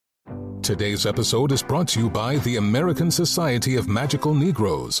Today's episode is brought to you by the American Society of Magical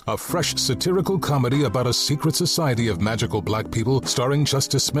Negroes, a fresh satirical comedy about a secret society of magical black people starring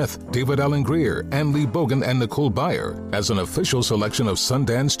Justice Smith, David Allen Greer, Ann Lee Bogan, and Nicole Byer. As an official selection of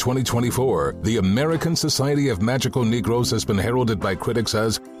Sundance 2024, the American Society of Magical Negroes has been heralded by critics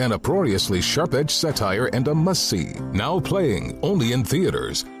as an uproariously sharp-edged satire and a must-see. Now playing only in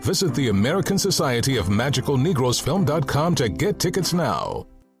theaters. Visit the American Society of Magical Negroes Film.com to get tickets now.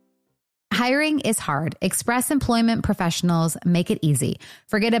 Hiring is hard. Express Employment professionals make it easy.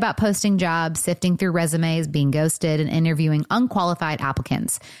 Forget about posting jobs, sifting through resumes, being ghosted, and interviewing unqualified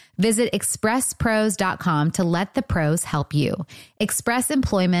applicants. Visit expresspros.com to let the pros help you. Express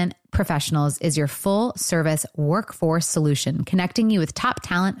Employment Professionals is your full-service workforce solution, connecting you with top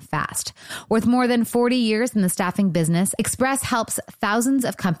talent fast. With more than 40 years in the staffing business, Express helps thousands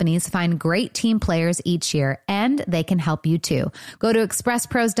of companies find great team players each year, and they can help you too. Go to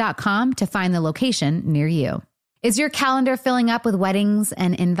expresspros.com to find the location near you. Is your calendar filling up with weddings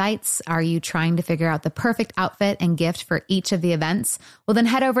and invites? Are you trying to figure out the perfect outfit and gift for each of the events? Well, then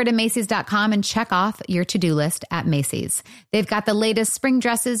head over to Macy's.com and check off your to-do list at Macy's. They've got the latest spring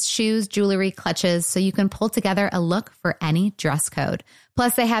dresses, shoes, jewelry, clutches, so you can pull together a look for any dress code.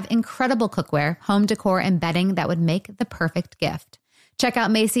 Plus, they have incredible cookware, home decor, and bedding that would make the perfect gift. Check out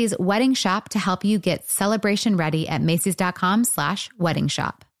Macy's Wedding Shop to help you get celebration ready at Macy's.com/wedding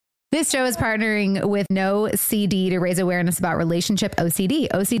shop. This show is partnering with No CD to raise awareness about relationship OCD.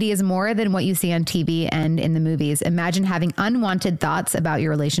 OCD is more than what you see on TV and in the movies. Imagine having unwanted thoughts about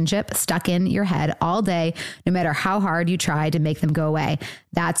your relationship stuck in your head all day, no matter how hard you try to make them go away.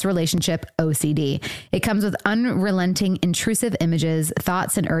 That's relationship OCD. It comes with unrelenting, intrusive images,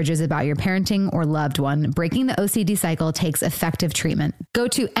 thoughts, and urges about your parenting or loved one. Breaking the OCD cycle takes effective treatment. Go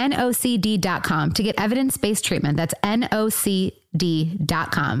to nocd.com to get evidence-based treatment. That's nocd.com.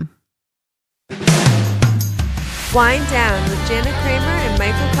 Wind Down with Jana Kramer and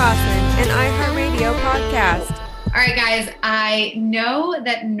Michael Kaufman, an iHeartRadio podcast. All right, guys, I know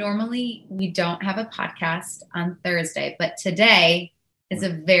that normally we don't have a podcast on Thursday, but today is a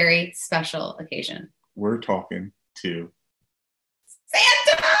very special occasion. We're talking to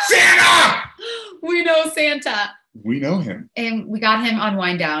Santa! Santa! We know Santa. We know him. And we got him on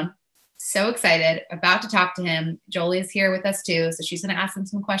Wind Down. So excited, about to talk to him. Jolie's here with us too, so she's going to ask him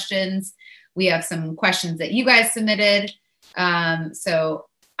some questions. We have some questions that you guys submitted. So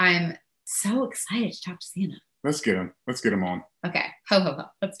I'm so excited to talk to Santa. Let's get him. Let's get him on. Okay. Ho, ho, ho.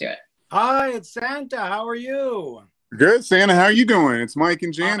 Let's do it. Hi, it's Santa. How are you? Good, Santa. How are you doing? It's Mike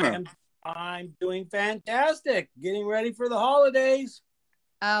and Jana. I'm doing fantastic. Getting ready for the holidays.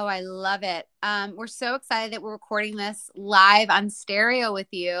 Oh, I love it. We're so excited that we're recording this live on stereo with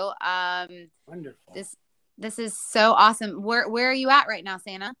you. Wonderful. This is so awesome. Where are you at right now,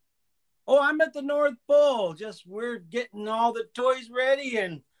 Santa? Oh, I'm at the North Pole. We're getting all the toys ready,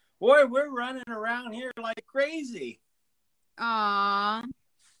 and boy, we're running around here like crazy. Aww.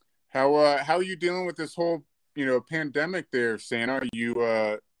 How are you dealing with this whole, pandemic there, Santa? Are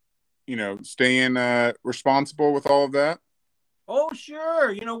you, staying responsible with all of that? Oh,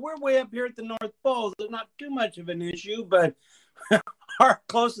 sure. We're way up here at the North Pole. So it's not too much of an issue, but our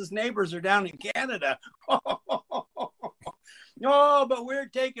closest neighbors are down in Canada. No, but we're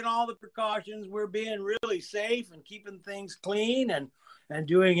taking all the precautions. We're being really safe and keeping things clean and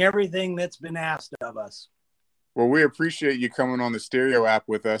doing everything that's been asked of us. Well, we appreciate you coming on the stereo app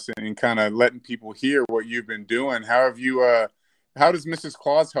with us and kind of letting people hear what you've been doing. How have you, how does Mrs.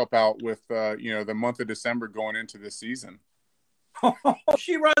 Claus help out with, the month of December going into this season?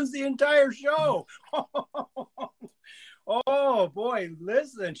 She runs the entire show. Oh boy,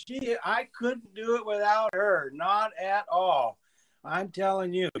 listen, I couldn't do it without her. Not at all. I'm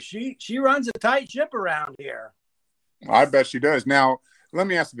telling you, she runs a tight ship around here. I bet she does. Now, let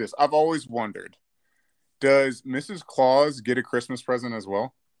me ask you this. I've always wondered, does Mrs. Claus get a Christmas present as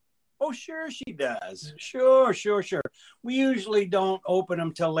well? Oh, sure she does. Sure. We usually don't open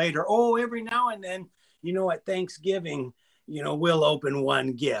them till later. Oh, every now and then, at Thanksgiving, we'll open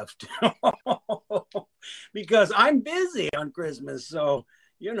one gift because I'm busy on Christmas. So,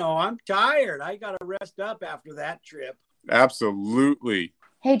 I'm tired. I got to rest up after that trip. Absolutely.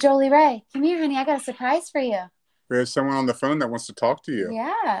 Hey, Jolie Ray, come here, honey. I got a surprise for you. There's someone on the phone that wants to talk to you.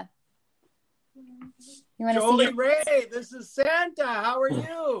 Yeah. You want to Jolie see Ray, this is Santa. How are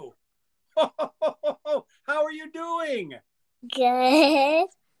you? How are you doing? Good.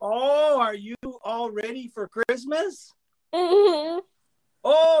 Oh, are you all ready for Christmas? Mm-hmm.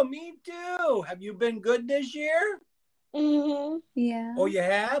 Oh, me too. Have you been good this year? Mm-hmm. Yeah. Oh, you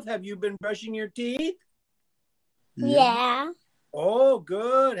have? Have you been brushing your teeth? Yeah. Oh,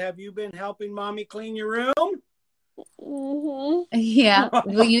 good. Have you been helping Mommy clean your room? Yeah.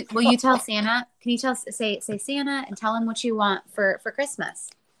 Will you tell Santa? Can you say Santa and tell him what you want for Christmas?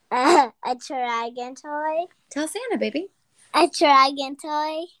 A dragon toy. Tell Santa, baby. A dragon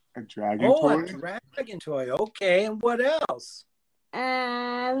toy. A dragon Oh, toy? a dragon toy. Okay, and what else?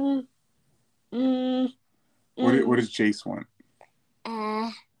 Um. Mm, What does Jace want?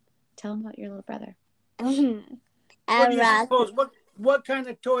 Tell him about your little brother. What do you rock. suppose? What kind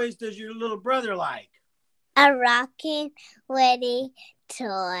of toys does your little brother like? A rocking Woody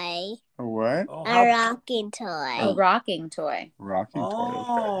toy. A what? Oh, A rocking toy. A rocking toy. Rocking toy.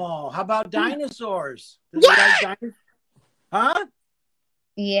 Oh, how about dinosaurs? Does he like dinosaurs? Huh?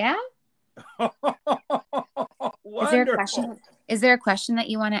 Yeah. Wonderful. Is there a question that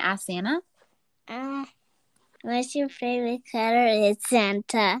you want to ask Santa? What's your favorite color? It's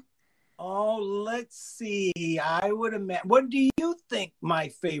Santa. Oh, let's see. I would imagine. What do you think my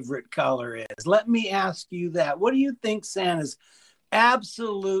favorite color is? Let me ask you that. What do you think Santa's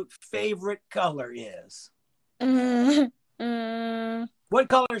absolute favorite color is? What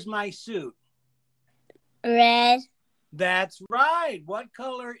color is my suit? Red. That's right. What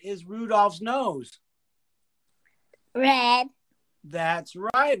color is Rudolph's nose? Red. That's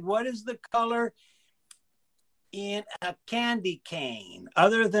right. What is the color in a candy cane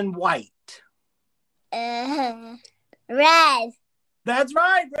other than white? Red. That's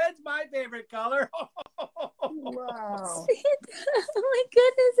right. Red's my favorite color. Wow. Oh my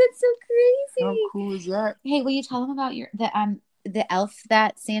goodness, it's so crazy. How cool is that? Hey, will you tell them about the elf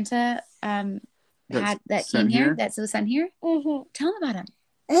that Santa that came here that was sent here? Mm-hmm. Tell them about him.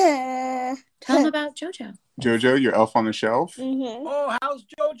 Tell them about Jojo. Jojo, your elf on the shelf? Mm-hmm. Oh, how's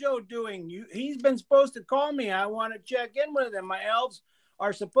Jojo doing? He's been supposed to call me. I want to check in with him. My elves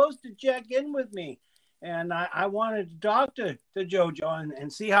are supposed to check in with me. And I wanted to talk to Jojo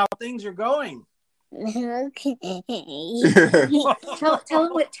and see how things are going. Okay.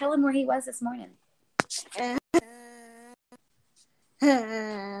 Tell him where he was this morning.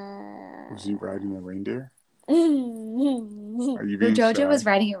 Was he riding a reindeer? Are you Jojo being shy? was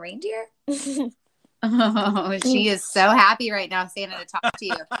riding a reindeer? Oh, she is so happy right now, Santa, to talk to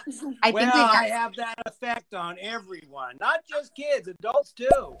you. I have that effect on everyone, not just kids, adults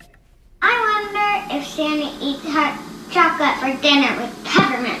too. I wonder if Santa eats hot chocolate for dinner with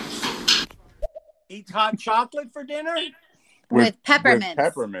peppermints. Eats hot chocolate for dinner? With peppermints. With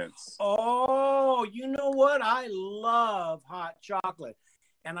peppermints. Oh, you know what? I love hot chocolate.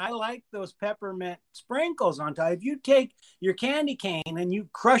 And I like those peppermint sprinkles on top. If you take your candy cane and you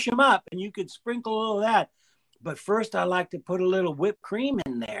crush them up and you could sprinkle a little of that. But first, I like to put a little whipped cream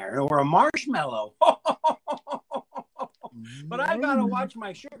in there or a marshmallow. But I got to watch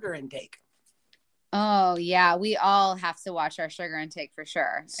my sugar intake. Oh, yeah. We all have to watch our sugar intake for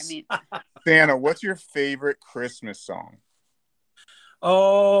sure. I mean, Santa, what's your favorite Christmas song?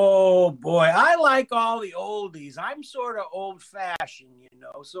 Oh boy, I like all the oldies. I'm sort of old fashioned,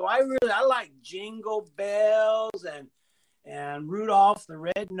 so I like Jingle Bells and Rudolph the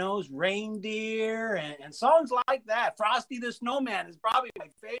Red-Nosed Reindeer and songs like that. Frosty the Snowman is probably my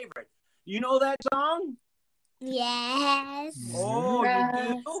favorite. You know that song? Yes. Oh,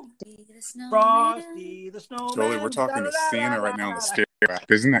 you do? Frosty the Snowman. Jolie, we're talking to Santa right now on the stereo app.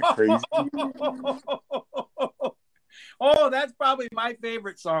 Isn't that crazy? Oh, that's probably my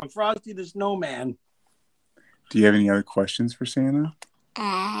favorite song, Frosty the Snowman. Do you have any other questions for Santa?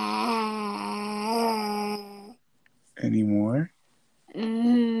 Any more?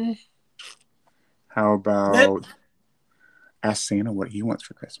 How about ask Santa what he wants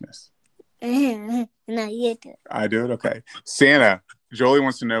for Christmas? No, you do. I do it? Okay. Santa, Jolie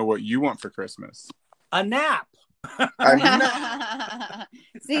wants to know what you want for Christmas. A nap.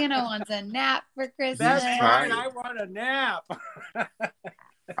 Santa wants a nap for Christmas. That's right. I want a nap.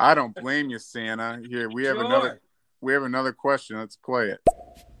 I don't blame you, Santa. Here, we have another question. Let's play it.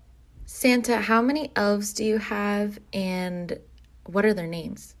 Santa, how many elves do you have and what are their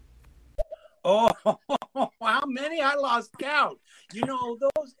names? Oh, how many? I lost count.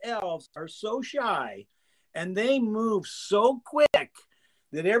 Those elves are so shy and they move so quick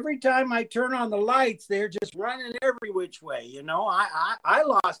that every time I turn on the lights, they're just running every which way. I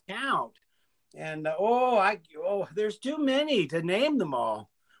lost count. And there's too many to name them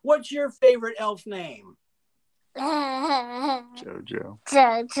all. What's your favorite elf name? Jojo.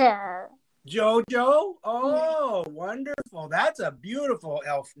 Jojo? Oh, wonderful. That's a beautiful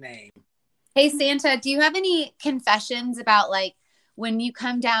elf name. Hey, Santa, do you have any confessions about when you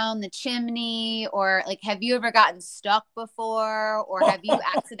come down the chimney or have you ever gotten stuck before or have you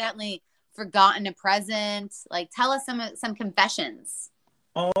accidentally forgotten a present? Like, tell us some confessions.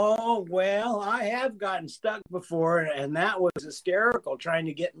 Oh, well, I have gotten stuck before, and that was hysterical trying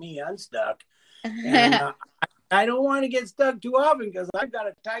to get me unstuck. And I don't want to get stuck too often because I've got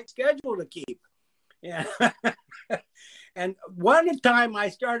a tight schedule to keep. Yeah. And one time I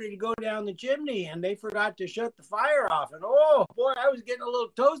started to go down the chimney and they forgot to shut the fire off. And oh boy, I was getting a little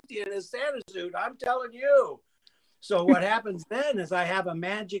toasty in this Santa suit. I'm telling you. So what happens then is I have a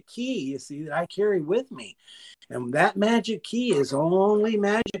magic key, you see, that I carry with me. And that magic key is only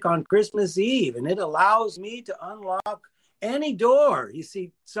magic on Christmas Eve. And it allows me to unlock any door. You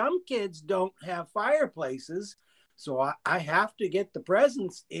see, some kids don't have fireplaces. So I have to get the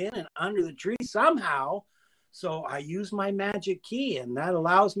presents in and under the tree somehow. So I use my magic key, and that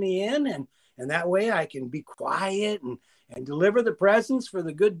allows me in, and that way I can be quiet and deliver the presents for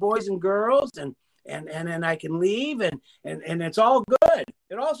the good boys and girls, and then I can leave, and it's all good.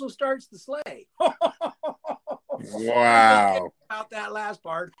 It also starts the sleigh. Wow. About that last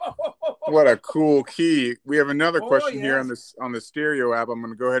part. What a cool key. We have another question here on the stereo app. I'm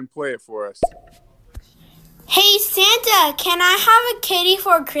going to go ahead and play it for us. Hey, Santa, can I have a kitty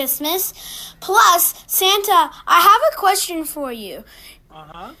for Christmas? Plus, Santa, I have a question for you.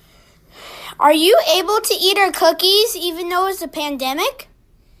 Uh-huh. Are you able to eat our cookies even though it's a pandemic?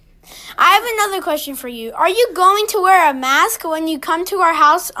 I have another question for you. Are you going to wear a mask when you come to our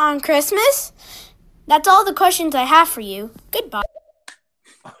house on Christmas? That's all the questions I have for you. Goodbye.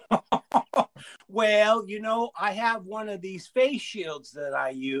 Well, I have one of these face shields that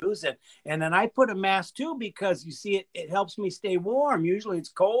I use, and then I put a mask too because you see it helps me stay warm. Usually it's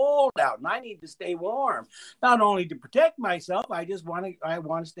cold out and I need to stay warm, not only to protect myself. I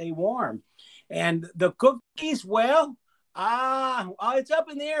want to stay warm. And the cookies, well, it's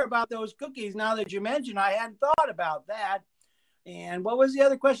up in the air about those cookies. Now that you mention, I hadn't thought about that. And what was the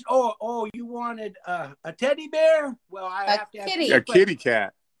other question? Oh, you wanted a teddy bear? Well, I have to ask kitty. A kitty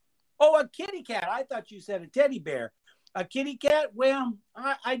cat. Oh, a kitty cat. I thought you said a teddy bear. A kitty cat? Well,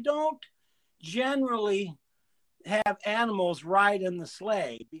 I don't generally have animals ride in the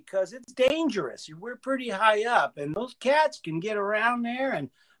sleigh because it's dangerous. We're pretty high up, and those cats can get around there,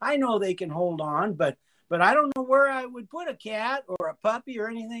 and I know they can hold on, but I don't know where I would put a cat or a puppy or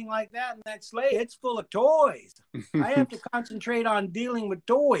anything like that in that sleigh. It's full of toys. I have to concentrate on dealing with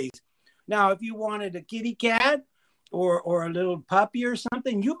toys. Now, if you wanted a kitty cat, or a little puppy or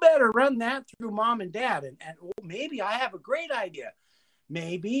something, you better run that through mom and dad. And maybe I have a great idea.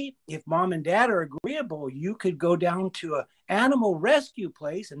 Maybe if mom and dad are agreeable, you could go down to an animal rescue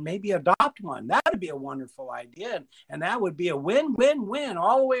place and maybe adopt one. That would be a wonderful idea. And that would be a win-win-win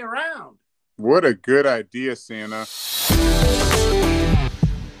all the way around. What a good idea, Santa.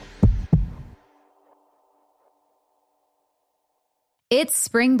 It's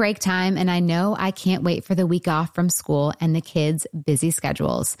spring break time, and I know I can't wait for the week off from school and the kids' busy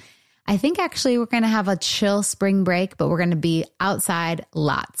schedules. I think actually we're going to have a chill spring break, but we're going to be outside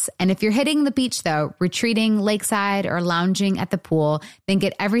lots. And if you're hitting the beach, though, retreating lakeside or lounging at the pool, then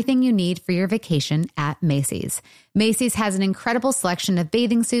get everything you need for your vacation at Macy's. Macy's has an incredible selection of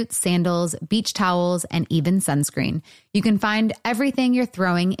bathing suits, sandals, beach towels, and even sunscreen. You can find everything you're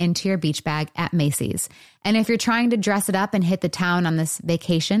throwing into your beach bag at Macy's. And if you're trying to dress it up and hit the town on this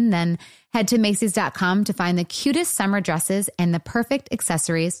vacation, then head to Macy's.com to find the cutest summer dresses and the perfect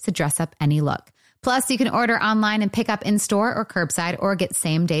accessories to dress up any look. Plus, you can order online and pick up in-store or curbside or get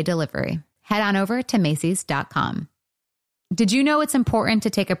same-day delivery. Head on over to Macy's.com. Did you know it's important to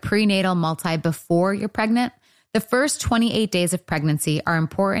take a prenatal multi before you're pregnant? The first 28 days of pregnancy are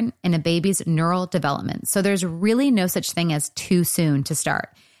important in a baby's neural development, so there's really no such thing as too soon to start.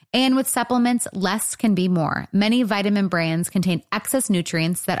 And with supplements, less can be more. Many vitamin brands contain excess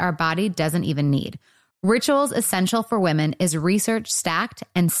nutrients that our body doesn't even need. Ritual's Essential for Women is research-stacked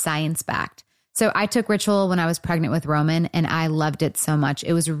and science-backed. So I took Ritual when I was pregnant with Roman, and I loved it so much.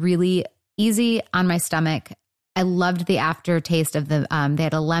 It was really easy on my stomach. I loved the aftertaste of they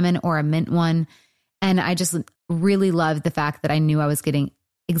had a lemon or a mint one. And I just really loved the fact that I knew I was getting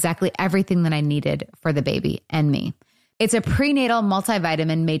exactly everything that I needed for the baby and me. It's a prenatal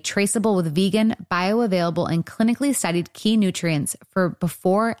multivitamin made traceable with vegan, bioavailable, and clinically studied key nutrients for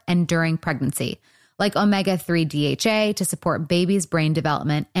before and during pregnancy, like omega-3 DHA to support baby's brain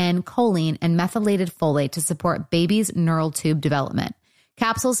development and choline and methylated folate to support baby's neural tube development.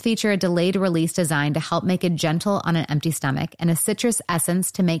 Capsules feature a delayed release design to help make it gentle on an empty stomach and a citrus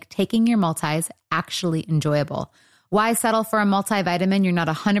essence to make taking your multis actually enjoyable. Why settle for a multivitamin you're not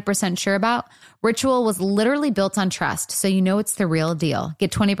 100% sure about? Ritual was literally built on trust, so you know it's the real deal.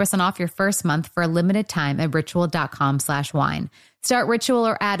 Get 20% off your first month for a limited time at ritual.com/wine. Start Ritual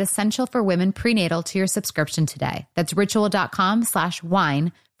or add Essential for Women Prenatal to your subscription today. That's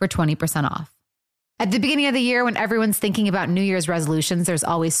ritual.com/wine for 20% off. At the beginning of the year, when everyone's thinking about New Year's resolutions, there's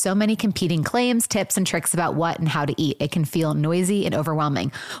always so many competing claims, tips, and tricks about what and how to eat. It can feel noisy and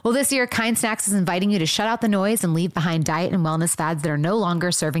overwhelming. Well, this year, Kind Snacks is inviting you to shut out the noise and leave behind diet and wellness fads that are no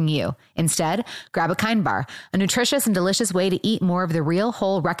longer serving you. Instead, grab a Kind Bar, a nutritious and delicious way to eat more of the real,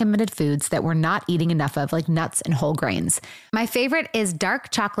 whole, recommended foods that we're not eating enough of, like nuts and whole grains. My favorite is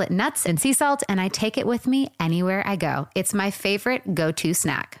dark chocolate nuts and sea salt, and I take it with me anywhere I go. It's my favorite go-to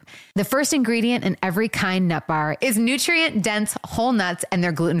snack. The first ingredient in every Kind nut bar is nutrient-dense whole nuts, and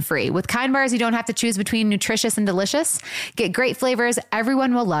they're gluten-free. With Kind bars, you don't have to choose between nutritious and delicious. Get great flavors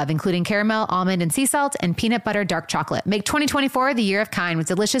everyone will love, including caramel, almond, and sea salt, and peanut butter dark chocolate. Make 2024 the year of Kind with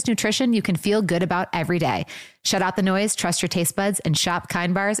delicious nutrition you can feel good about every day. Shut out the noise, trust your taste buds, and shop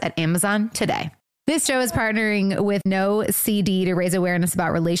Kind bars at Amazon today. This show is partnering with No CD to raise awareness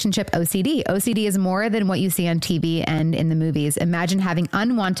about relationship OCD. OCD is more than what you see on TV and in the movies. Imagine having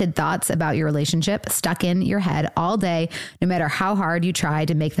unwanted thoughts about your relationship stuck in your head all day, no matter how hard you try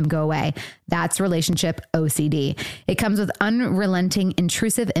to make them go away. That's relationship OCD. It comes with unrelenting,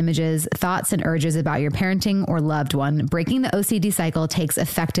 intrusive images, thoughts, and urges about your parenting or loved one. Breaking the OCD cycle takes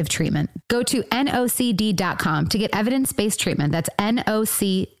effective treatment. Go to nocd.com to get evidence-based treatment. That's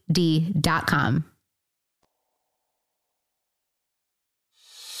nocd.com.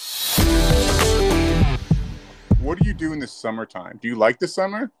 What do you do in the summertime? Do you like the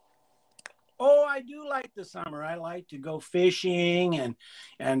summer? Oh, I do like the summer. I like to go fishing, and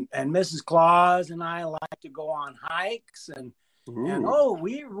Mrs. Claus and I like to go on hikes, and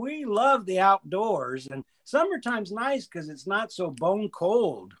we love the outdoors. And summertime's nice because it's not so bone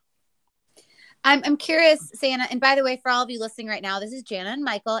cold. I'm curious, Santa, and by the way, for all of you listening right now, this is Jana and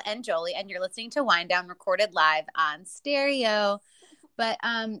Michael and Jolie, and you're listening to Wind Down, recorded live on stereo. But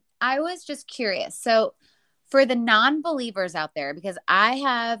I was just curious. So for the non-believers out there, because I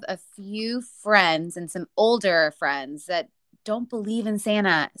have a few friends and some older friends that don't believe in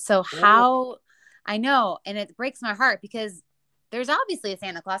Santa. So how, I know, and it breaks my heart because there's obviously a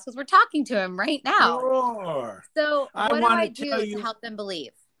Santa Claus because we're talking to him right now. Sure. So what do I do to help them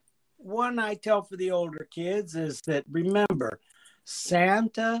believe? One I tell for the older kids is that, remember,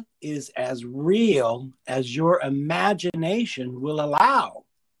 Santa is as real as your imagination will allow.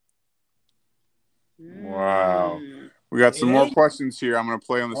 Wow. We got some more questions here. I'm going to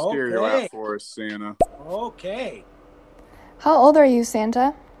play on the stereo app for us, Santa. Okay. How old are you,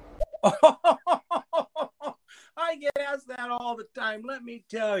 Santa? I get asked that all the time. Let me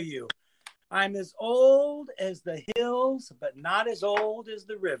tell you. I'm as old as the hills, but not as old as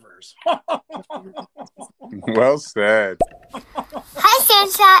the rivers. Well said. Hi,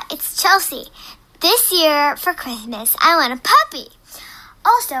 Santa. It's Chelsea. This year for Christmas, I want a puppy.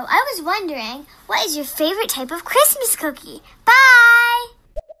 Also, I was wondering, what is your favorite type of Christmas cookie? Bye!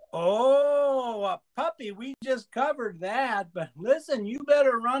 Oh, a puppy. We just covered that. But listen, you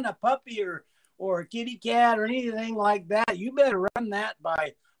better run a puppy or a kitty cat or anything like that. You better run that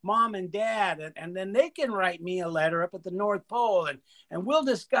by Mom and Dad, and then they can write me a letter up at the North Pole, and we'll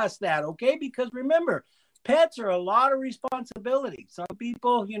discuss that, okay? Because remember, pets are a lot of responsibility. Some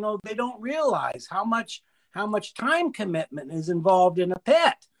people, they don't realize how much time commitment is involved in a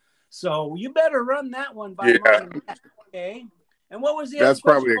pet. So you better run that one by Mom and Dad, okay? And what was the other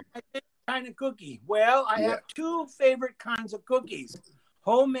question? My favorite kind of cookie? Well, I have two favorite kinds of cookies: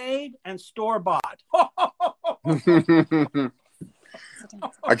 homemade and store-bought.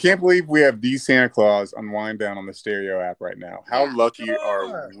 I can't believe we have the Santa Claus on Wind Down on the stereo app right now. How lucky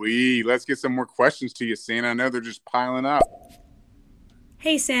are we? Let's get some more questions to you, Santa. I know they're just piling up.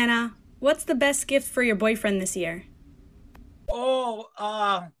 Hey, Santa. What's the best gift for your boyfriend this year? Well...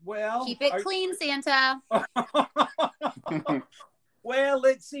 Keep it clean, Santa. Well,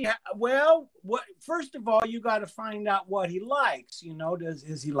 let's see. Well, first of all, you got to find out what he likes.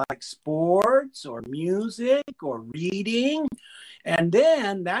 Does he like sports or music or reading? And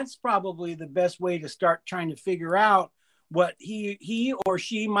then that's probably the best way to start trying to figure out what he or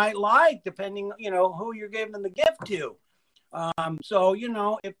she might like, depending, who you're giving the gift to. So,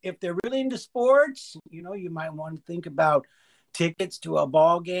 if they're really into sports, you might want to think about tickets to a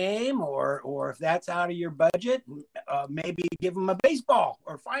ball game, or if that's out of your budget, maybe give them a baseball,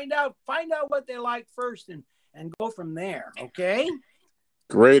 or find out what they like first and go from there. Okay.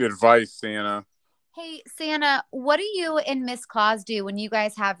 Great advice, Santa. Hey, Santa, what do you and Miss Claus do when you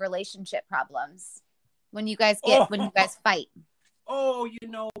guys have relationship problems? When you guys fight? Oh,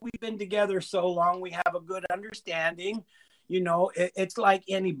 we've been together so long, we have a good understanding. It's like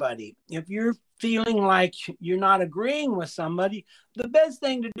anybody. If you're feeling like you're not agreeing with somebody, the best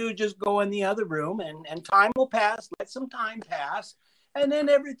thing to do is just go in the other room and time will pass. Let some time pass. And then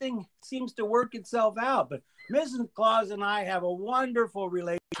everything seems to work itself out. But Mrs. Claus and I have a wonderful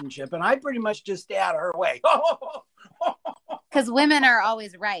relationship, and I pretty much just stay out of her way. Because women are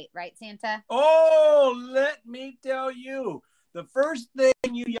always right, Santa? Oh, let me tell you, the first thing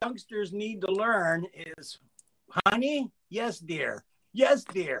you youngsters need to learn is, honey, yes, dear. Yes,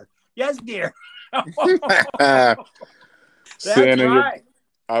 dear. Yes, dear. That's Santa, right.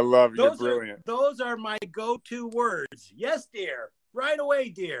 I love you. You're brilliant. Those are my go-to words. Yes, dear. Right away,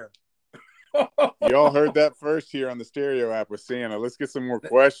 dear. Y'all heard that first here on the Stereo app with Santa. Let's get some more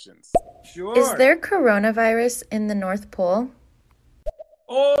questions. Sure. Is there coronavirus in the North Pole?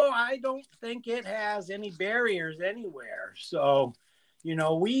 Oh, I don't think it has any barriers anywhere. So,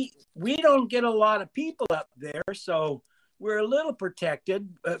 we don't get a lot of people up there, so we're a little protected.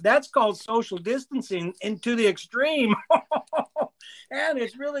 That's called social distancing into the extreme. And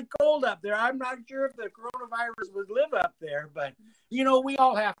it's really cold up there. I'm not sure if the coronavirus would live up there, but, we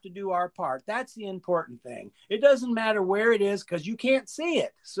all have to do our part. That's the important thing. It doesn't matter where it is because you can't see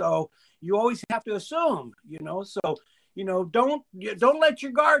it. So you always have to assume, so, don't let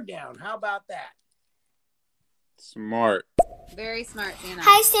your guard down. How about that? Smart. Very smart, Santa.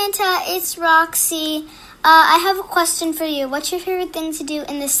 Hi, Santa. It's Roxy. I have a question for you. What's your favorite thing to do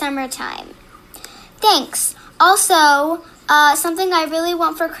in the summertime? Thanks. Also, something I really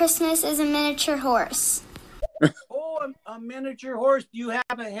want for Christmas is a miniature horse. Oh, a miniature horse. Do you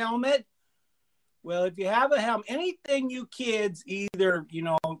have a helmet? Well, if you have a helmet, anything you kids, either,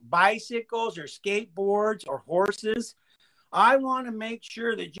 bicycles or skateboards or horses, I want to make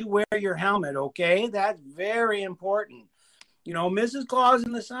sure that you wear your helmet, okay? That's very important. Mrs. Claus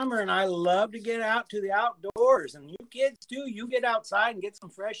in the summer and I love to get out to the outdoors. And you kids, too, you get outside and get some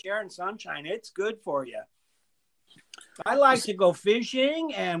fresh air and sunshine. It's good for you. I like to go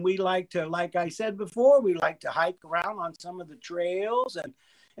fishing, and we like to, like I said before, we like to hike around on some of the trails,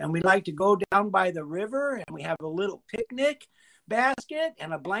 and we like to go down by the river, and we have a little picnic basket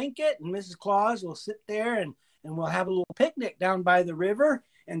and a blanket, and Mrs. Claus will sit there and we'll have a little picnic down by the river.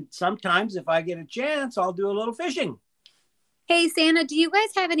 And sometimes if I get a chance, I'll do a little fishing. Hey, Santa, do you guys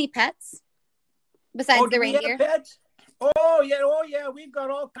have any pets besides the reindeer? We have pets? Oh, yeah. We've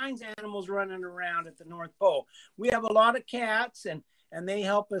got all kinds of animals running around at the North Pole. We have a lot of cats, and they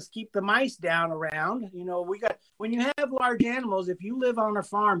help us keep the mice down around. When you have large animals, if you live on a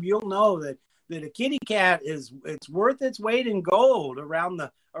farm, you'll know that a kitty cat it's worth its weight in gold around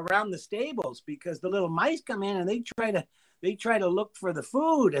the stables, because the little mice come in and they try to look for the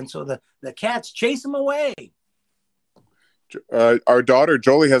food, and so the cats chase them away. Our daughter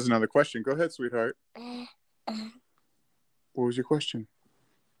Jolie has another question. Go ahead, sweetheart. What was your question?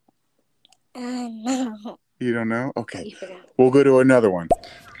 No. You don't know? Okay. We'll go to another one.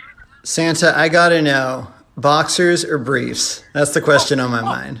 Santa, I gotta know, boxers or briefs? That's the question on my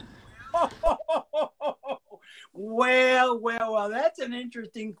mind. Well, that's an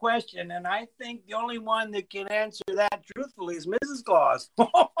interesting question, and I think the only one that can answer that truthfully is Mrs. Claus.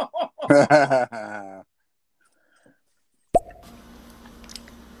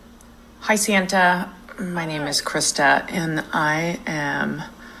 Hi, Santa. My name is Krista, and I am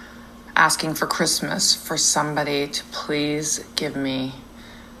asking for Christmas for somebody to please give me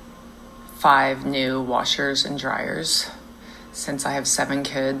 5 new washers and dryers, since I have 7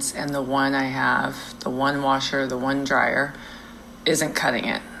 kids, and the one I have, the one washer, the one dryer, isn't cutting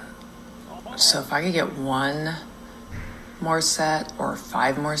it. So if I could get 1 more set or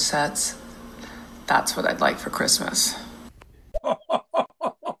 5 more sets, that's what I'd like for Christmas.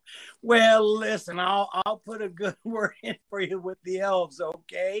 Well, listen, I'll put a good word in for you with the elves,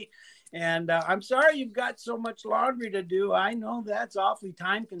 okay? And I'm sorry you've got so much laundry to do. I know that's awfully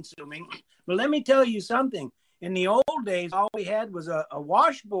time-consuming. But let me tell you something. In the old days, all we had was a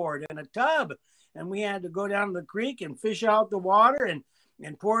washboard and a tub. And we had to go down to the creek and fish out the water and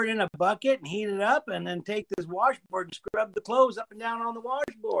pour it in a bucket and heat it up, and then take this washboard and scrub the clothes up and down on the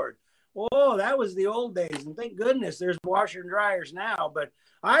washboard. Oh, that was the old days. And thank goodness there's washer and dryers now. But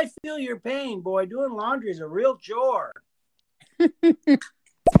I feel your pain, boy. Doing laundry is a real chore.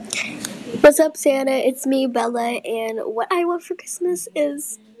 What's up, Santa? It's me, Bella, and what I want for Christmas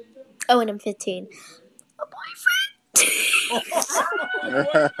is... Oh, and I'm 15. A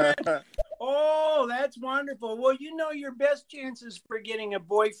boyfriend. Oh, that's wonderful. Well, your best chances for getting a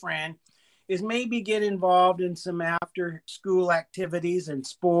boyfriend is maybe get involved in some after school activities and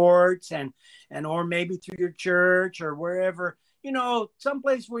sports and or maybe through your church or wherever,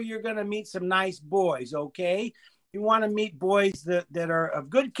 someplace where you're going to meet some nice boys. Okay. You want to meet boys that are of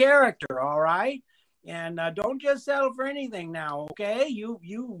good character, all right? And don't just settle for anything now, okay? You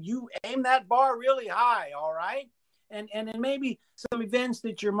aim that bar really high, all right? And then maybe some events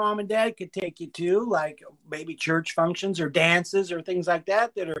that your mom and dad could take you to, like maybe church functions or dances or things like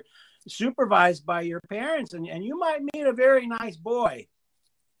that are supervised by your parents, and you might meet a very nice boy.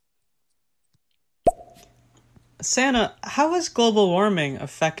 Santa, how has global warming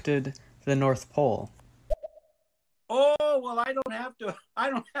affected the North Pole? Oh, well, I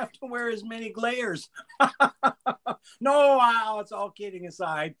don't have to wear as many layers. No, it's all kidding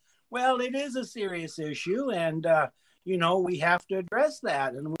aside. Well, it is a serious issue, and we have to address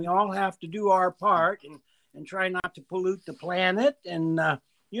that, and we all have to do our part and try not to pollute the planet, and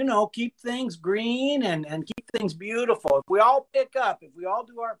keep things green and keep things beautiful. If we all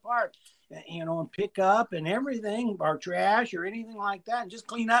do our part, and pick up and everything, our trash or anything like that, and just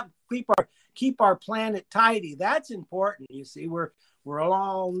clean up, keep our planet tidy. That's important. You see, we're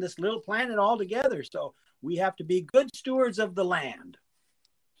all on this little planet all together, so we have to be good stewards of the land.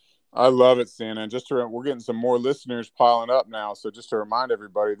 I love it, Santa. And we're getting some more listeners piling up now. So just to remind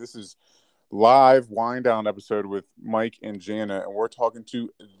everybody, this is live wind down episode with Mike and Jana, and we're talking to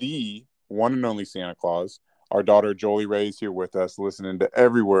the one and only Santa Claus. Our daughter Jolie Ray is here with us, listening to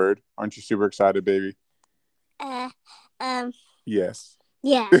every word. Aren't you super excited, baby? Yes.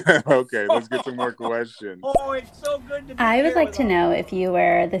 Yeah. Okay, let's get some more questions. Oh, it's so good to be I would here like with to all- know if you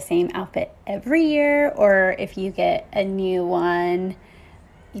wear the same outfit every year or if you get a new one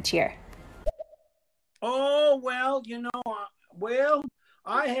each year. Oh, well,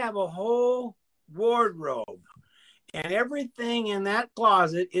 I have a whole wardrobe, and everything in that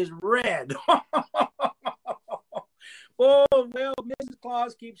closet is red. Oh, well, Mrs.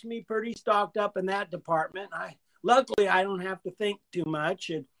 Claus keeps me pretty stocked up in that department. Luckily, I don't have to think too much.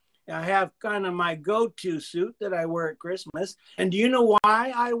 And I have kind of my go-to suit that I wear at Christmas. And do you know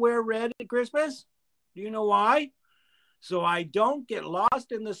why I wear red at Christmas? Do you know why? So I don't get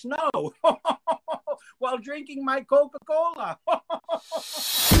lost in the snow while drinking my Coca-Cola.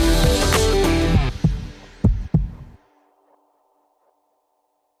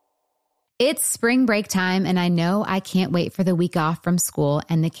 It's spring break time, and I know I can't wait for the week off from school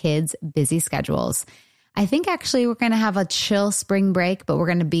and the kids' busy schedules. I think actually we're going to have a chill spring break, but we're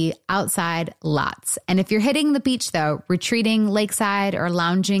going to be outside lots. And if you're hitting the beach though, retreating lakeside or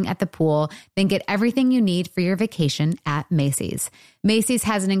lounging at the pool, then get everything you need for your vacation at Macy's. Macy's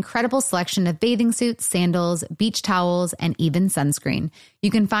has an incredible selection of bathing suits, sandals, beach towels, and even sunscreen.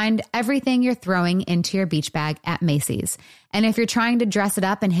 You can find everything you're throwing into your beach bag at Macy's. And if you're trying to dress it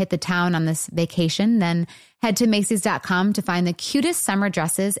up and hit the town on this vacation, then head to Macy's.com to find the cutest summer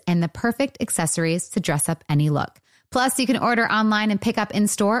dresses and the perfect accessories to dress up any look. Plus, you can order online and pick up in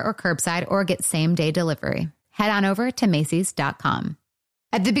store or curbside or get same-day delivery. Head on over to Macy's.com.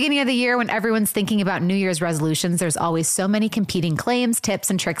 At the beginning of the year, when everyone's thinking about New Year's resolutions, there's always so many competing claims, tips,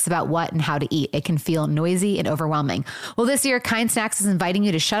 and tricks about what and how to eat. It can feel noisy and overwhelming. Well, this year, Kind Snacks is inviting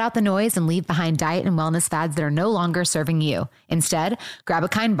you to shut out the noise and leave behind diet and wellness fads that are no longer serving you. Instead, grab a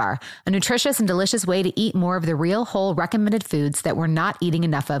Kind Bar, a nutritious and delicious way to eat more of the real, whole, recommended foods that we're not eating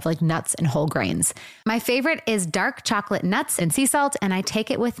enough of, like nuts and whole grains. My favorite is dark chocolate nuts and sea salt, and I take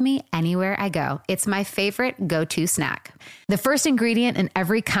it with me anywhere I go. It's my favorite go-to snack. The first ingredient in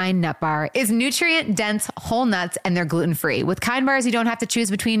every Kind nut bar is nutrient-dense whole nuts, and they're gluten-free. With Kind bars, you don't have to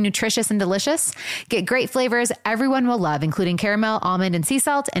choose between nutritious and delicious. Get great flavors everyone will love, including caramel, almond, and sea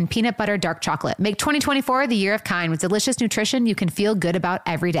salt, and peanut butter dark chocolate. Make 2024 the year of Kind with delicious nutrition you can feel good about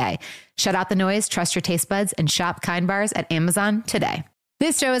every day. Shut out the noise, trust your taste buds, and shop Kind bars at Amazon today.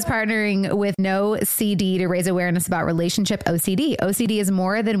 This show is partnering with No CD to raise awareness about relationship OCD. OCD is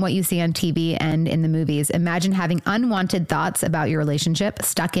more than what you see on TV and in the movies. Imagine having unwanted thoughts about your relationship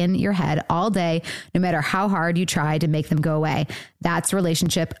stuck in your head all day, no matter how hard you try to make them go away. That's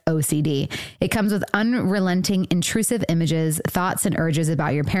relationship OCD. It comes with unrelenting, intrusive images, thoughts, and urges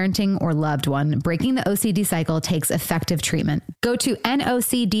about your parenting or loved one. Breaking the OCD cycle takes effective treatment. Go to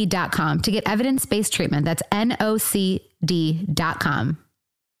nocd.com to get evidence-based treatment. That's nocd.com.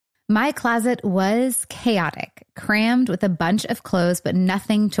 My closet was chaotic, crammed with a bunch of clothes, but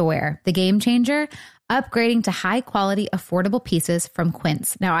nothing to wear. The game changer, upgrading to high quality, affordable pieces from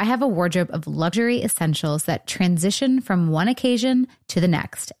Quince. Now I have a wardrobe of luxury essentials that transition from one occasion to the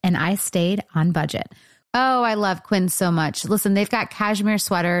next, and I stayed on budget. Oh, I love Quince so much. Listen, they've got cashmere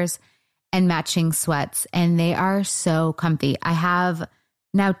sweaters and matching sweats, and they are so comfy. I have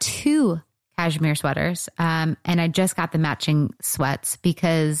now 2 cashmere sweaters, and I just got the matching sweats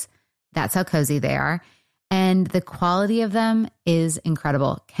because that's how cozy they are. And the quality of them is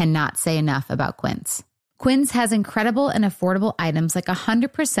incredible. Cannot say enough about Quince. Quince has incredible and affordable items like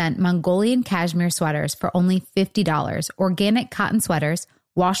 100% Mongolian cashmere sweaters for only $50, organic cotton sweaters,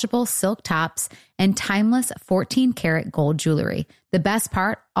 washable silk tops, and timeless 14-karat gold jewelry. The best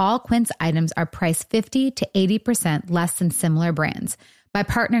part, all Quince items are priced 50 to 80% less than similar brands. By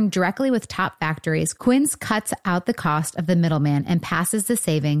partnering directly with top factories, Quince cuts out the cost of the middleman and passes the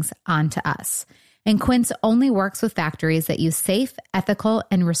savings on to us. And Quince only works with factories that use safe, ethical,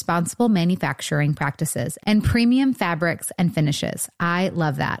 and responsible manufacturing practices and premium fabrics and finishes. I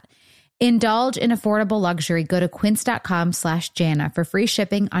love that. Indulge in affordable luxury. Go to quince.com/Jana for free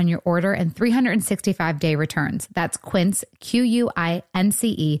shipping on your order and 365-day returns. That's Quince,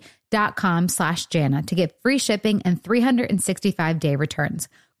 QUINCE.com/Jana to get free shipping and 365-day returns.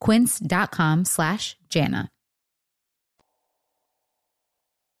 Quince.com/Jana.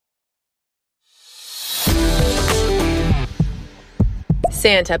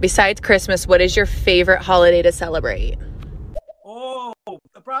 Santa, besides Christmas, what is your favorite holiday to celebrate? Oh,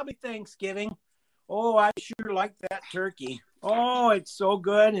 probably Thanksgiving. Oh, I sure like that turkey. Oh, it's so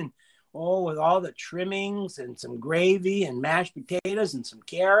good. And with all the trimmings and some gravy and mashed potatoes and some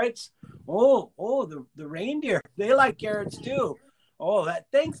carrots. The reindeer, they like carrots too. Oh, that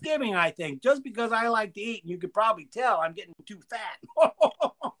Thanksgiving, I think, just because I like to eat, and you could probably tell I'm getting too fat.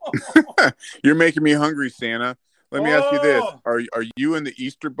 You're making me hungry, Santa. Let me ask you this. Are you and the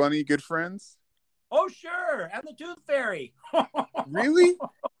Easter Bunny good friends? Oh, sure. And the Tooth Fairy. Really?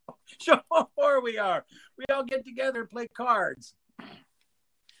 Sure we are. We all get together and play cards.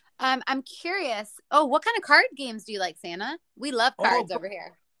 I'm curious. Oh, what kind of card games do you like, Santa? We love cards over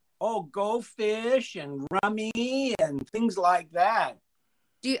here. Oh, Go Fish and Rummy and things like that.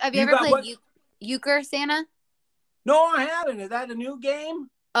 Have you ever played Euchre, Santa? No, I haven't. Is that a new game?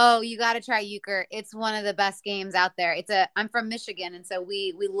 Oh, you got to try Euchre. It's one of the best games out there. I'm from Michigan, and so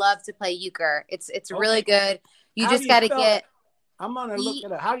we love to play Euchre. It's really good. You just got to get. I'm gonna look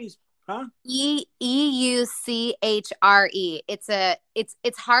at it. How do you? Huh? EUCHRE.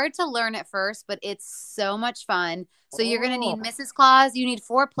 It's hard to learn at first, but it's so much fun. So you're gonna need Mrs. Claus. You need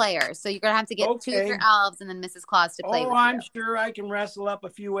 4 players. So you're gonna have to get 2 of your elves and then Mrs. Claus to play with you. I'm sure I can wrestle up a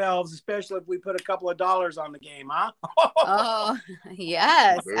few elves, especially if we put a couple of dollars on the game, huh? Oh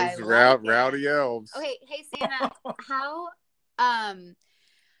yes, those rowdy elves. Okay, hey Santa,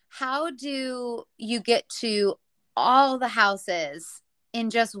 how do you get to all the houses in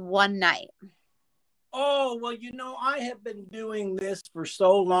just one night? Oh, well, I have been doing this for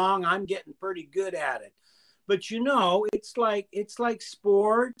so long. I'm getting pretty good at it. But it's like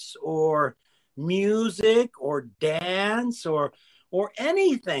sports or music or dance or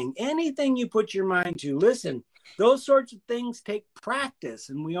anything you put your mind to. Listen, those sorts of things take practice,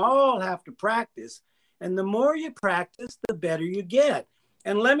 and we all have to practice. And the more you practice, the better you get.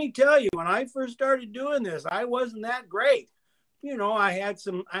 And let me tell you, when I first started doing this, I wasn't that great. I had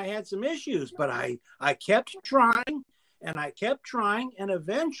some issues, but I kept trying and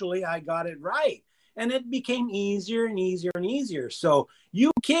eventually I got it right. And it became easier and easier and easier. So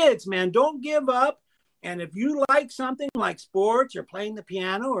you kids, man, don't give up. And if you like something like sports or playing the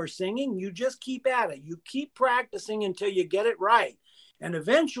piano or singing, you just keep at it. You keep practicing until you get it right. And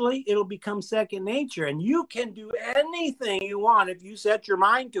eventually it'll become second nature. And you can do anything you want if you set your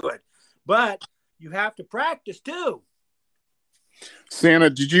mind to it. But you have to practice too. Santa,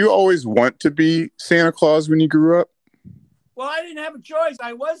 did you always want to be Santa Claus when you grew up? Well, I didn't have a choice.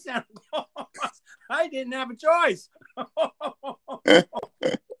 I was Santa Claus. I didn't have a choice.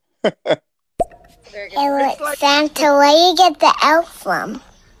 Santa, where you get the elf from?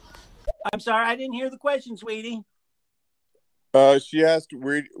 I'm sorry, I didn't hear the question, sweetie. She asked,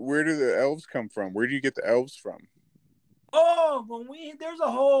 where do the elves come from? Where do you get the elves from? Oh, there's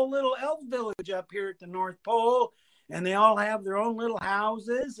a whole little elf village up here at the North Pole, and they all have their own little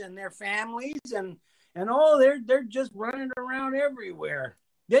houses and their families, and they're just running around everywhere.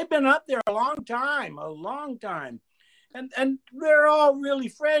 They've been up there a long time, and they're all really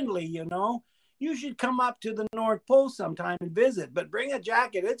friendly. You should come up to the North Pole sometime and visit, but bring a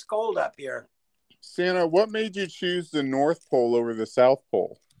jacket. It's cold up here. Santa, what made you choose the North Pole over the South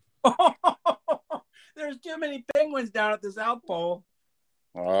Pole? There's too many penguins down at the South Pole.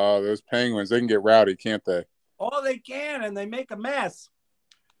 Oh, those penguins, they can get rowdy, can't they? Oh, they can, and they make a mess.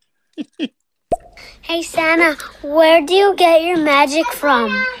 Hey, Santa, where do you get your magic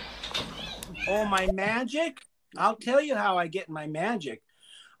from? Oh, my magic? I'll tell you how I get my magic.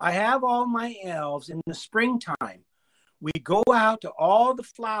 I have all my elves in the springtime. We go out to all the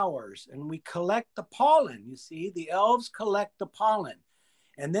flowers and we collect the pollen. You see, the elves collect the pollen.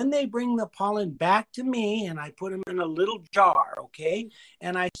 And then they bring the pollen back to me and I put them in a little jar, okay?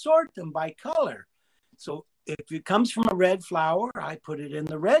 And I sort them by color. So if it comes from a red flower, I put it in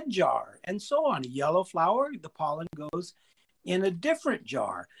the red jar, and so on. A yellow flower, the pollen goes in a different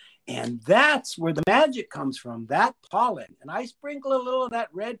jar. And that's where the magic comes from, that pollen. And I sprinkle a little of that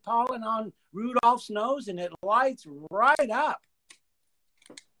red pollen on Rudolph's nose, and it lights right up.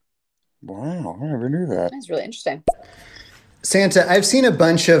 Wow, I never knew that. That's really interesting. Santa, I've seen a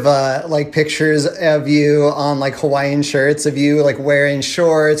bunch of like pictures of you on like Hawaiian shirts of you like wearing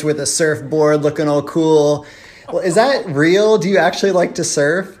shorts with a surfboard looking all cool. Well, is that real? Do you actually like to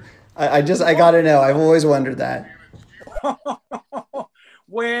surf? I gotta know. I've always wondered that.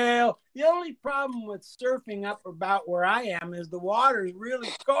 Well, the only problem with surfing up about where I am is the water is really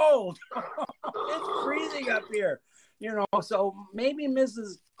cold. It's freezing up here, so maybe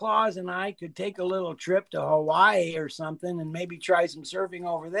Mrs. Claus and I could take a little trip to Hawaii or something and maybe try some surfing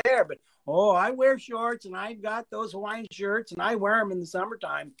over there. But, I wear shorts, and I've got those Hawaiian shirts, and I wear them in the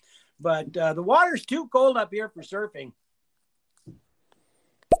summertime. But the water's too cold up here for surfing.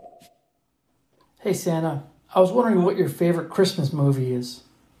 Hey, Santa. I was wondering what your favorite Christmas movie is.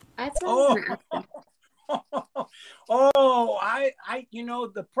 That's what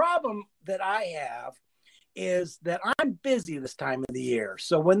the problem that I have is that I'm busy this time of the year.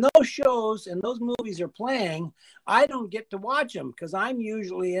 So when those shows and those movies are playing, I don't get to watch them because I'm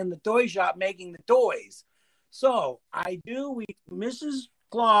usually in the toy shop making the toys. So Mrs.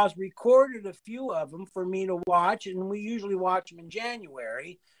 Claus recorded a few of them for me to watch, and we usually watch them in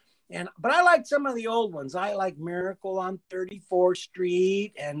January. But I like some of the old ones. I like Miracle on 34th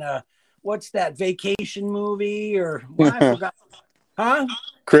Street and what's that vacation movie I forgot. Huh?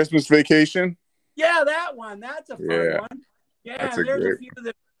 Christmas Vacation? Yeah, that one. That's a fun one. Yeah, there's a few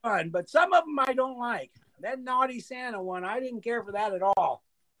that are fun, but some of them I don't like. That Naughty Santa one, I didn't care for that at all.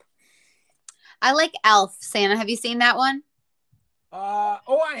 I like Elf, Santa. Have you seen that one? I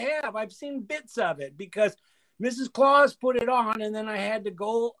have. I've seen bits of it because Mrs. Claus put it on, and then I had to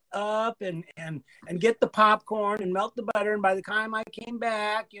go up and get the popcorn and melt the butter. And by the time I came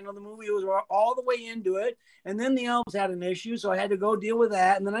back, the movie was all the way into it. And then the elves had an issue, so I had to go deal with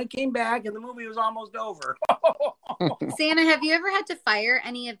that. And then I came back, and the movie was almost over. Santa, have you ever had to fire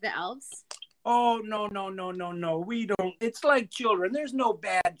any of the elves? Oh, no. We don't. It's like children. There's no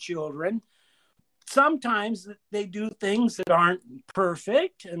bad children. Sometimes they do things that aren't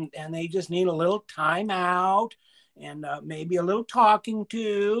perfect, and they just need a little time out and maybe a little talking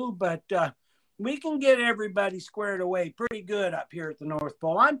to, but we can get everybody squared away pretty good up here at the North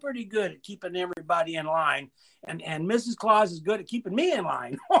Pole. I'm pretty good at keeping everybody in line, and Mrs. Claus is good at keeping me in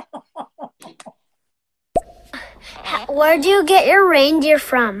line. Where do you get your reindeer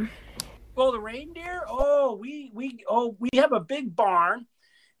from? Well, the reindeer? We have a big barn.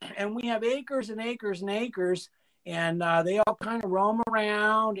 And we have acres and acres and acres, and they all kind of roam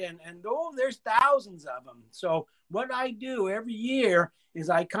around, and there's thousands of them. So what I do every year is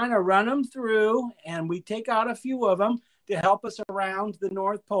I kind of run them through, and we take out a few of them to help us around the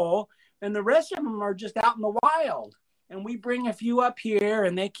North Pole, and the rest of them are just out in the wild. And we bring a few up here,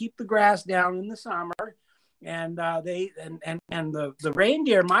 and they keep the grass down in the summer. And the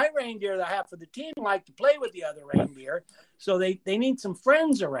reindeer, my reindeer that I have for the team, like to play with the other reindeer. So they need some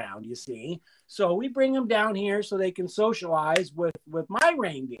friends around, you see. So we bring them down here so they can socialize with my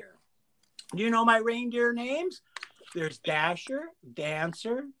reindeer. Do you know my reindeer names? There's Dasher,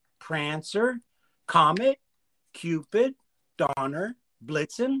 Dancer, Prancer, Comet, Cupid, Donner,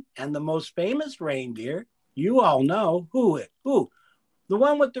 Blitzen, and the most famous reindeer, you all know who? The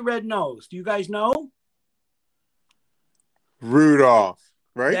one with the red nose. Do you guys know? Rudolph,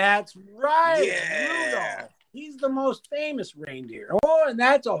 right? That's right. Yeah. Rudolph. He's the most famous reindeer. Oh, and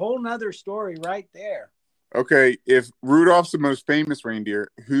that's a whole nother story right there. Okay, if Rudolph's the most famous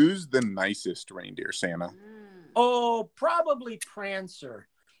reindeer, who's the nicest reindeer, Santa? Oh, probably Prancer.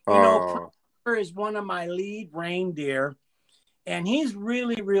 Prancer is one of my lead reindeer, and he's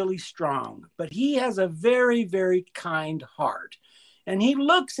really, really strong. But he has a very, very kind heart. And he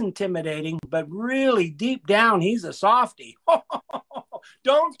looks intimidating, but really deep down, he's a softie.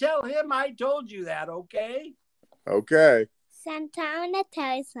 Don't tell him I told you that, okay? Okay. Santa, I want to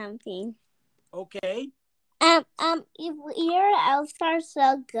tell you something. Okay. Your elves are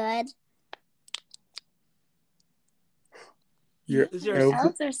so good. Your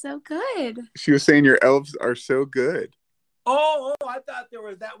elves are so good. She was saying your elves are so good. Oh, I thought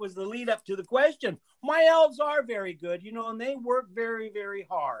that was the lead up to the question. My elves are very good, and they work very, very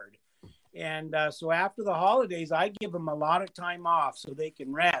hard. And so after the holidays, I give them a lot of time off so they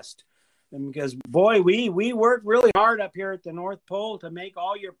can rest. And because, boy, we work really hard up here at the North Pole to make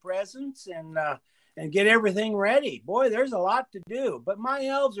all your presents and get everything ready. Boy, there's a lot to do. But my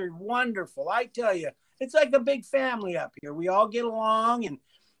elves are wonderful. I tell you, it's like a big family up here. We all get along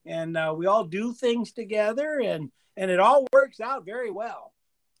and we all do things together and it all works out very well.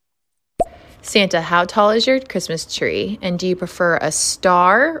 Santa, how tall is your Christmas tree? And do you prefer a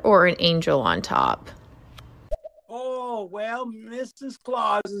star or an angel on top? Oh, well, Mrs.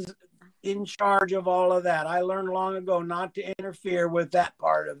 Claus is in charge of all of that. I learned long ago not to interfere with that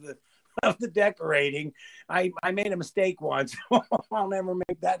part of the decorating. I made a mistake once. I'll never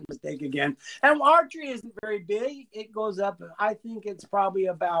make that mistake again. And our tree isn't very big. It goes up, I think it's probably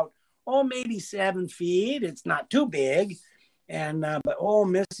about, maybe 7 feet. It's not too big. And but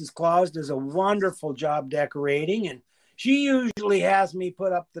Mrs. Claus does a wonderful job decorating, and she usually has me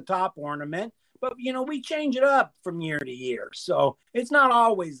put up the top ornament. But we change it up from year to year, so it's not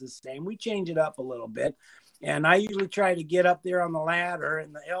always the same. We change it up a little bit, and I usually try to get up there on the ladder,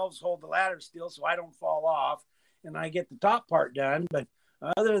 and the elves hold the ladder still so I don't fall off, and I get the top part done. But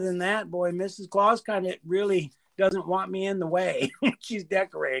other than that, boy, Mrs. Claus kind of really doesn't want me in the way. She's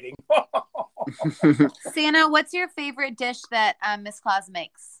decorating. Santa, what's your favorite dish that Miss Claus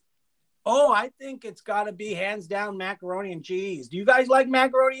makes? I think it's got to be hands down macaroni and cheese. Do you guys like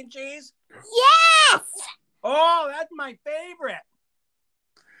macaroni and cheese? Yes! Oh, that's my favorite.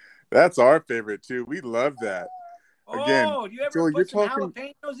 That's our favorite too. We love that. Again, do you ever Joel, put some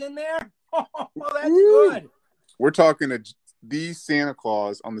jalapenos in there? Well, that's Woo! good. We're talking to the Santa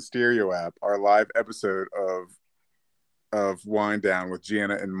Claus on the Stereo app, our live episode of Wind Down with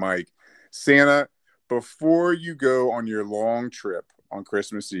Jana and Mike. Santa, before you go on your long trip on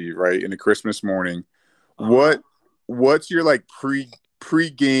Christmas Eve, right, in the Christmas morning, what's your like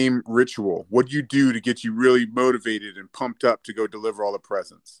pre-game ritual? What do you do to get you really motivated and pumped up to go deliver all the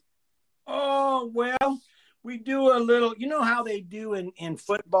presents? Oh, well, we do a little, you know how they do in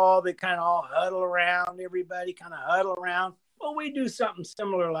football, they kind of all huddle around, everybody kind of huddle around. Well, we do something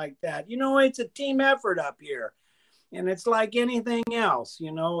similar like that. It's a team effort up here. And it's like anything else,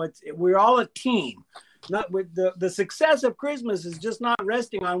 we're all a team. Not with the success of Christmas is just not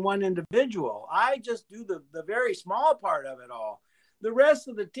resting on one individual. I just do the very small part of it all. The rest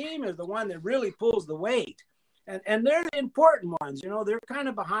of the team is the one that really pulls the weight. And they're the important ones, they're kind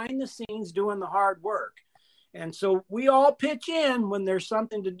of behind the scenes doing the hard work. And so we all pitch in when there's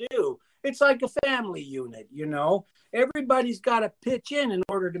something to do. It's like a family unit, Everybody's got to pitch in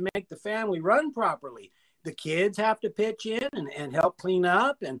order to make the family run properly. The kids have to pitch in and help clean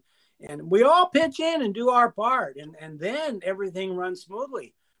up and we all pitch in and do our part and then everything runs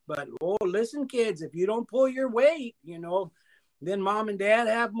smoothly. But listen, kids, if you don't pull your weight, then mom and dad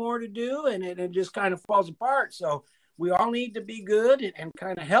have more to do and it just kind of falls apart. So we all need to be good and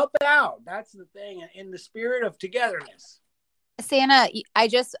kind of help out. That's the thing, in the spirit of togetherness. Santa, I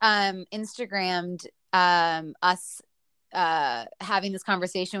just Instagrammed us having this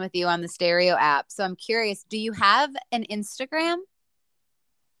conversation with you on the Stereo app. So I'm curious, do you have an Instagram?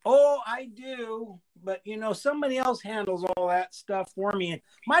 Oh, I do. But, somebody else handles all that stuff for me. And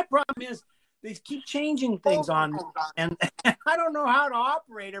my problem is they keep changing things on me. And I don't know how to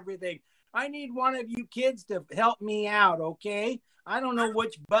operate everything. I need one of you kids to help me out, okay? I don't know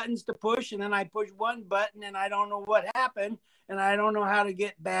which buttons to push. And then I push one button and I don't know what happened. And I don't know how to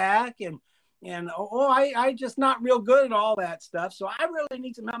get back. I just not real good at all that stuff. So I really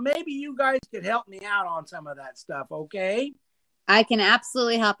need some help. Maybe you guys could help me out on some of that stuff, okay? I can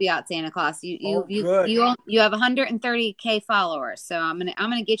absolutely help you out, Santa Claus. You have 130K followers, so I'm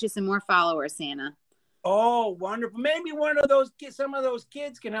gonna get you some more followers, Santa. Oh, wonderful! Maybe some of those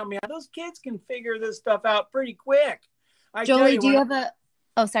kids can help me out. Those kids can figure this stuff out pretty quick. Jolie, do you have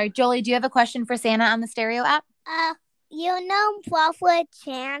a question for Santa on the Stereo app? Waffle and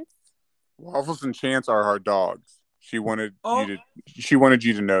Chance? Waffles and Chance are our dogs. She wanted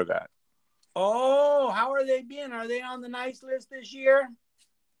you to know that. Oh, how are they being? Are they on the nice list this year?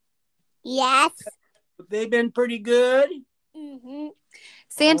 Yes. They've been pretty good? Mm-hmm.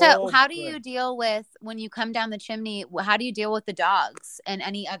 Santa, how do you deal with, when you come down the chimney, how do you deal with the dogs and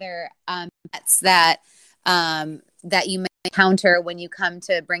any other pets that you may encounter when you come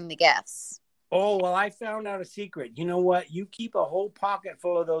to bring the gifts? Oh, well, I found out a secret. You know what? You keep a whole pocket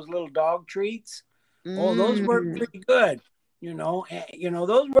full of those little dog treats. Oh, those work pretty good.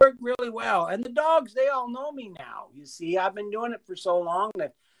 Those work really well. And the dogs, they all know me now. You see, I've been doing it for so long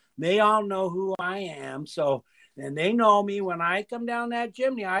that they all know who I am. So, and they know me. When I come down that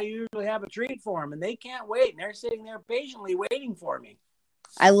chimney, I usually have a treat for them and they can't wait. And they're sitting there patiently waiting for me.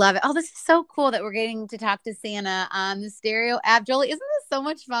 I love it. Oh, this is so cool that we're getting to talk to Santa on the Stereo app. Jolie, isn't this so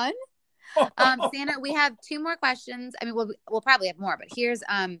much fun? Santa, we have 2 more questions. I mean, we'll probably have more, but here's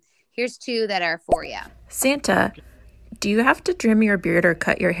 2 that are for you. Santa, do you have to trim your beard or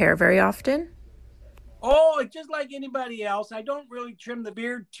cut your hair very often? Oh, it's just like anybody else. I don't really trim the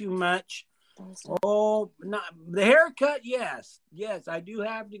beard too much. Oh, not the haircut. Yes, I do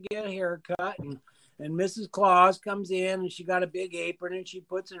have to get a haircut, and Mrs. Claus comes in and she got a big apron and she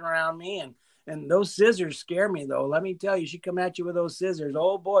puts it around me, and those scissors scare me though. Let me tell you, she come at you with those scissors.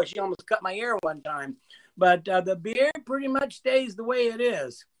 Oh boy, she almost cut my hair one time. But the beard pretty much stays the way it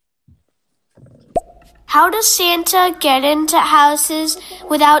is. How does Santa get into houses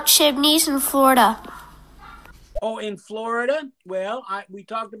without chimneys in Florida? Oh, in Florida? Well, we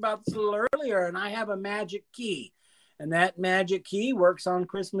talked about this a little earlier, and I have a magic key. And that magic key works on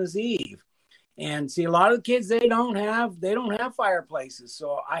Christmas Eve. And see, a lot of the kids, they don't have fireplaces.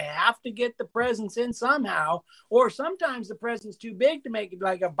 So I have to get the presents in somehow. Or sometimes the present's too big to make it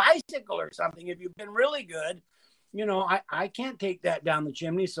like a bicycle or something. If you've been really good, I can't take that down the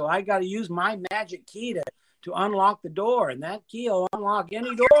chimney. So I got to use my magic key to unlock the door, and that key will unlock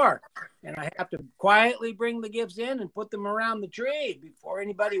any door. And I have to quietly bring the gifts in and put them around the tree before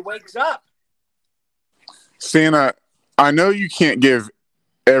anybody wakes up. Santa, I know you can't give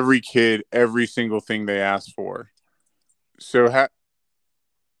every kid every single thing they ask for. So how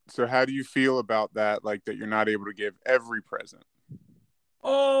do you feel about that? Like that you're not able to give every present?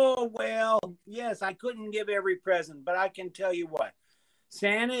 Oh, well, yes, I couldn't give every present, but I can tell you what.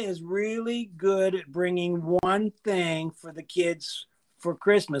 Santa is really good at bringing one thing for the kids for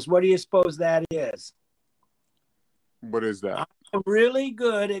Christmas. What do you suppose that is? What is that? I'm really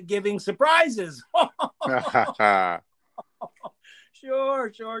good at giving surprises.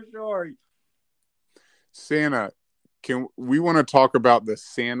 Sure. Santa, we want to talk about the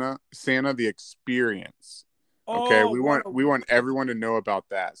Santa the experience. Okay, we want everyone to know about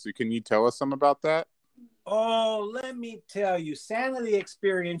that. So can you tell us some about that? Oh, let me tell you, Santa the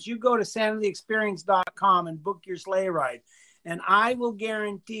Experience, you go to santatheexperience.com and book your sleigh ride. And I will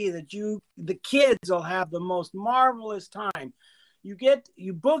guarantee that the kids will have the most marvelous time. You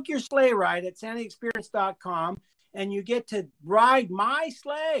book your sleigh ride at santatheexperience.com and you get to ride my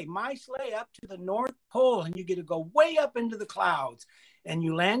sleigh up to the North Pole, and you get to go way up into the clouds, and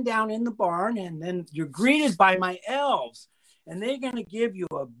you land down in the barn, and then you're greeted by my elves. And they're going to give you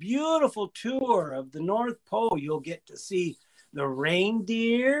a beautiful tour of the North Pole. You'll get to see the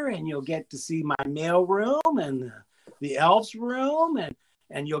reindeer, and you'll get to see my mail room and the elves room,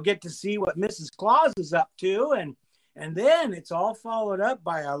 and you'll get to see what Mrs. Claus is up to. And then it's all followed up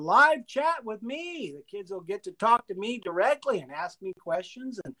by a live chat with me. The kids will get to talk to me directly and ask me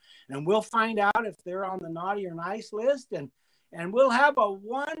questions, and we'll find out if they're on the naughty or nice list, and we'll have a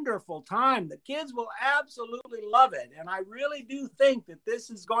wonderful time. The kids will absolutely love it. And I really do think that this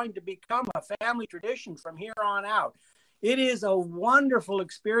is going to become a family tradition from here on out. It is a wonderful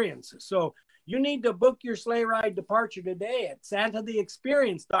experience. So you need to book your sleigh ride departure today at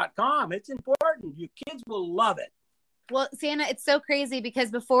santatheexperience.com. It's important. You kids will love it. Well, Santa, it's so crazy because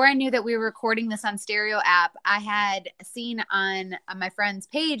before I knew that we were recording this on Stereo app, I had seen on my friend's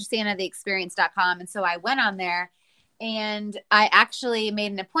page, santatheexperience.com. And so I went on there. And I actually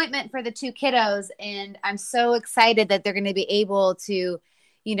made an appointment for the two kiddos, and I'm so excited that they're going to be able to,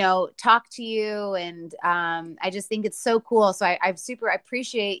 talk to you. And I just think it's so cool. So I super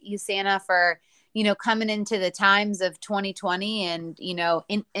appreciate you, Santa, for, coming into the times of 2020 and,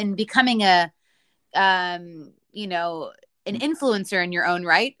 in becoming an influencer in your own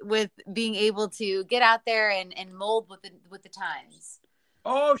right, with being able to get out there and mold with the times.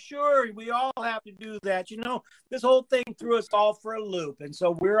 Oh, sure. We all have to do that. This whole thing threw us all for a loop. And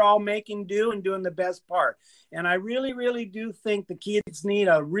so we're all making do and doing the best part. And I really, really do think the kids need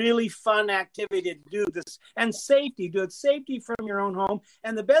a really fun activity to do this, and safety. Do it safety from your own home.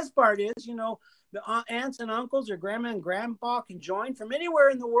 And the best part is, the aunts and uncles or grandma and grandpa can join from anywhere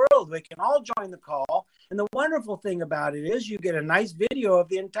in the world. They can all join the call. And the wonderful thing about it is you get a nice video of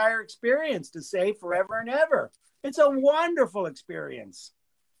the entire experience to save forever and ever. It's a wonderful experience.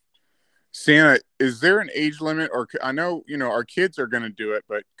 Santa, is there an age limit? Or I know, our kids are going to do it,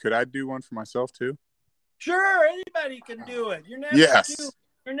 but could I do one for myself too? Sure, anybody can do it. You're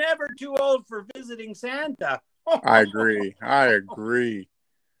never too old for visiting Santa. I agree.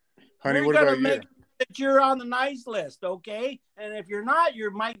 Honey, what about you? Make that you're on the nice list, okay? And if you're not, you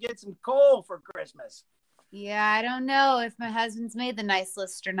might get some coal for Christmas. Yeah, I don't know if my husband's made the nice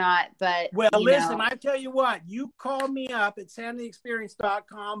list or not, but listen, I tell you what, you call me up at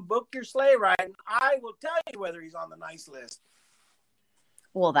santatheexperience.com, book your sleigh ride, and I will tell you whether he's on the nice list.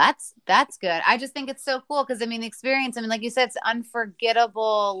 Well, that's good. I just think it's so cool because the experience, like you said, it's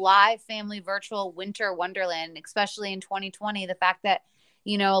unforgettable live family virtual winter wonderland, especially in 2020. The fact that,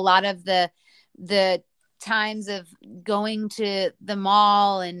 a lot of the times of going to the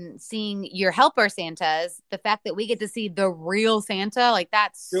mall and seeing your helper Santas, the fact that we get to see the real Santa, like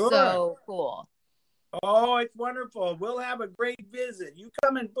that's so cool. Oh, it's wonderful. We'll have a great visit. You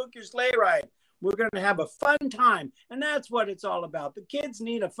come and book your sleigh ride. We're going to have a fun time. And that's what it's all about. The kids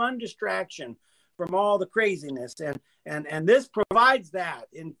need a fun distraction from all the craziness. And this provides that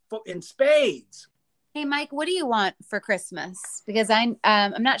in spades. Hey, Mike, what do you want for Christmas? Because I'm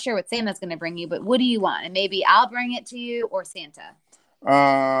not sure what Santa's going to bring you, but what do you want? And maybe I'll bring it to you or Santa.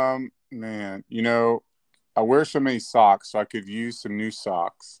 Man, I wear so many socks, so I could use some new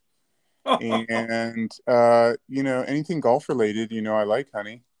socks. And anything golf related, I like,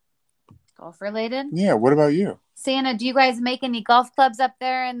 honey. Golf related? Yeah. What about you? Santa, do you guys make any golf clubs up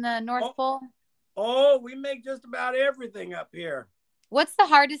there in the North Pole? Oh, we make just about everything up here. What's the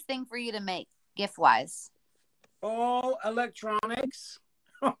hardest thing for you to make, gift wise? Oh, electronics.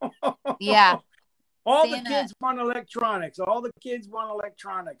 Yeah. All the kids want electronics. All the kids want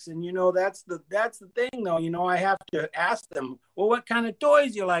electronics. And, that's the thing, though. I have to ask them, well, what kind of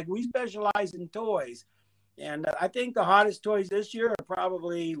toys you like? We specialize in toys. And I think the hottest toys this year are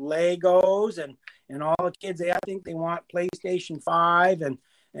probably Legos. And all the kids, I think they want PlayStation 5. And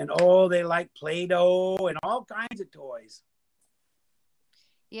they like Play-Doh and all kinds of toys.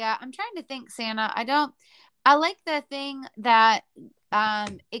 Yeah, I'm trying to think, Santa. I like the thing that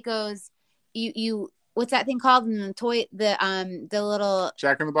it goes... You what's that thing called in the toy, the little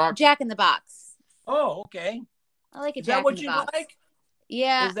Jack in the Box? Jack in the Box. Oh, okay. I like a Is Jack that what in the you Box. like?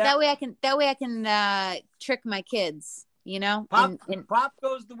 Yeah, that way I can trick my kids, Pop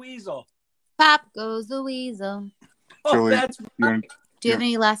goes the weasel. Pop goes the weasel. Oh, Julie, that's right. Do you have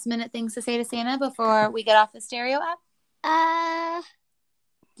any last minute things to say to Santa before we get off the stereo app?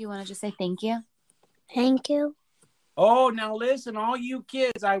 Do you want to just say thank you? Thank you. Oh, now listen, all you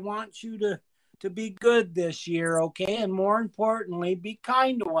kids, I want you to be good this year, okay? And more importantly, be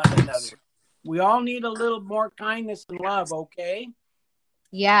kind to one another. We all need a little more kindness and love, okay?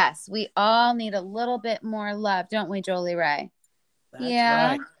 Yes, we all need a little bit more love, don't we, Jolie Ray? That's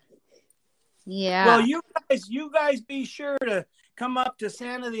right. Yeah. Well, you guys be sure to come up to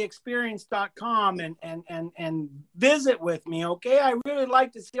santatheexperience.com and visit with me, okay? I really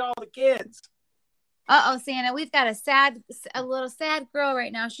like to see all the kids. Uh-oh, Santa, we've got a little sad girl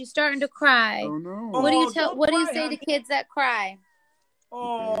right now. She's starting to cry. Oh, no. What do you say to kids that cry?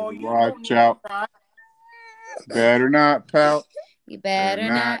 Oh, you watch out. Cry. Better not pout. You better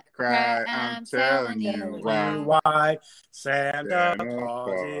not cry. I'm telling you why. Santa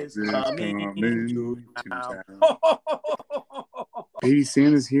Claus is coming to town. Baby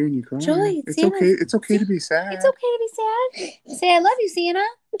Santa's here and you cry. Jolie, it's okay. It's okay to be sad. It's okay to be sad. Say I love you, Santa.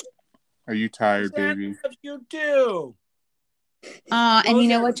 Are you tired, Santa baby? loves you too. And you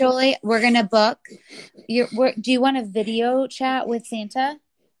know what, Jolie? We're gonna book. Do you want a video chat with Santa?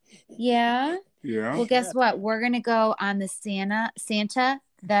 Yeah. Yeah. Well, guess what? We're gonna go on the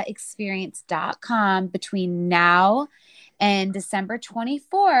SantaTheExperience.com between now and December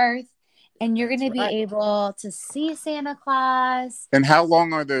 24th, and you're gonna be able to see Santa Claus. And how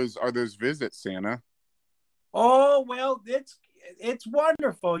long are those visits, Santa? Oh well, it's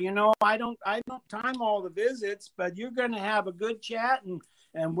wonderful. I don't time all the visits, but you're going to have a good chat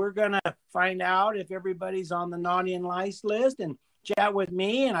and we're going to find out if everybody's on the naughty and nice list and chat with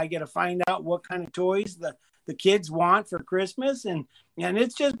me. And I get to find out what kind of toys the kids want for Christmas. And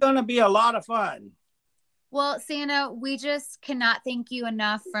it's just going to be a lot of fun. Well, Santa, we just cannot thank you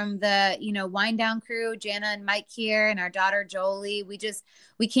enough from the, Wind Down crew, Jana and Mike here, and our daughter Jolie. We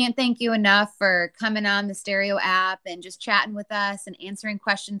can't thank you enough for coming on the Stereo app and just chatting with us and answering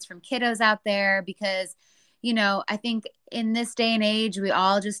questions from kiddos out there because, I think in this day and age, we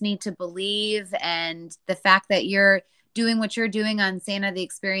all just need to believe, and the fact that you're doing what you're doing on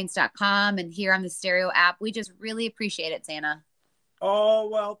SantaTheExperience.com and here on the Stereo app, we just really appreciate it, Santa. Oh,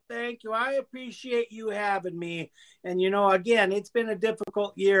 well, thank you. I appreciate you having me. And, again, it's been a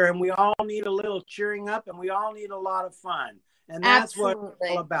difficult year and we all need a little cheering up and we all need a lot of fun. And that's what it's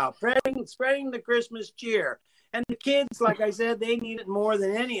all about, spreading the Christmas cheer. And the kids, like I said, they need it more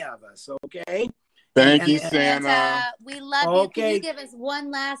than any of us, okay? Thank you, Santa. We love you. Can you give us one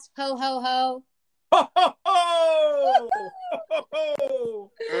last ho, ho, ho? Ho, ho, ho! Ho, ho,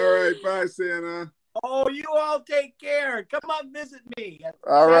 ho! All right, bye, Santa. Oh, you all take care. Come on, visit me.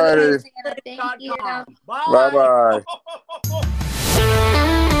 All righty. Thank you. Bye. Bye-bye.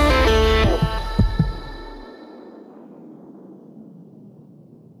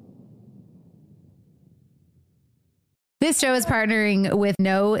 This show is partnering with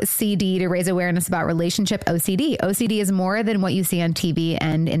No CD to raise awareness about relationship OCD. OCD is more than what you see on TV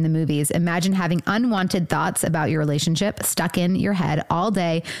and in the movies. Imagine having unwanted thoughts about your relationship stuck in your head all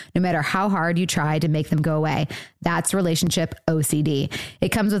day, no matter how hard you try to make them go away. That's relationship OCD. It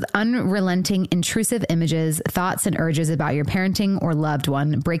comes with unrelenting, intrusive images, thoughts, and urges about your parenting or loved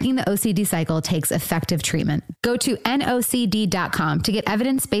one. Breaking the OCD cycle takes effective treatment. Go to nocd.com to get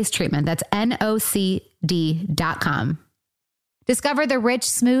evidence-based treatment. That's nocd.com. Discover the rich,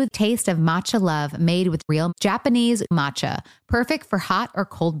 smooth taste of matcha love made with real Japanese matcha, perfect for hot or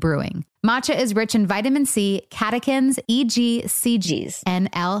cold brewing. Matcha is rich in vitamin C, catechins, EGCGs, and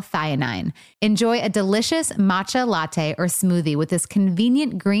L-theanine. Enjoy a delicious matcha latte or smoothie with this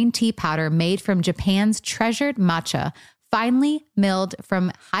convenient green tea powder made from Japan's treasured matcha, finely milled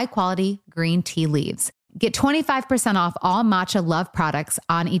from high-quality green tea leaves. Get 25% off all Matcha Love products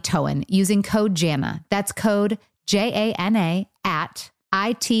on Itoen using code JANA. That's code JANA at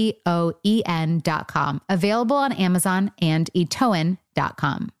itoen.com. Available on Amazon and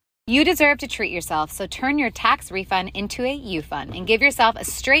itoen.com. You deserve to treat yourself, so turn your tax refund into a U-Fund and give yourself a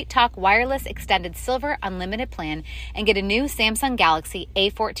Straight Talk Wireless Extended Silver Unlimited plan and get a new Samsung Galaxy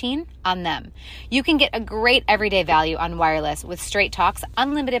A14 on them. You can get a great everyday value on wireless with Straight Talk's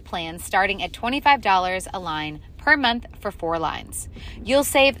unlimited plans starting at $25 a line per month for 4 lines. You'll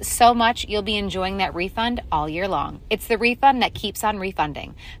save so much, you'll be enjoying that refund all year long. It's the refund that keeps on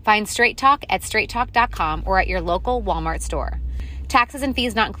refunding. Find Straight Talk at straighttalk.com or at your local Walmart store. Taxes and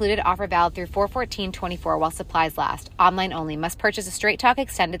fees not included. Offer valid through 4/14/24 while supplies last. Online only. Must purchase a Straight Talk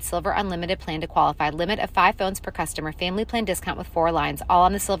Extended Silver Unlimited plan to qualify. Limit of 5 phones per customer. Family plan discount with 4 lines. All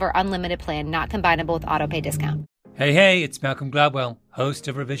on the Silver Unlimited plan. Not combinable with autopay discount. Hey, it's Malcolm Gladwell, host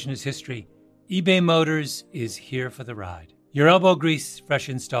of Revisionist History. eBay Motors is here for the ride. Your elbow grease, fresh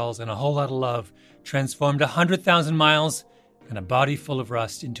installs, and a whole lot of love transformed 100,000 miles and a body full of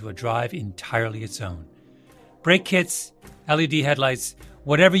rust into a drive entirely its own. Brake kits, LED headlights,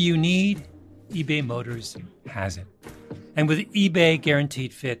 whatever you need, eBay Motors has it. And with eBay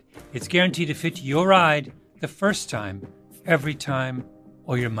Guaranteed Fit, it's guaranteed to fit your ride the first time, every time,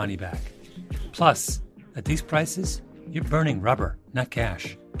 or your money back. Plus, at these prices, you're burning rubber, not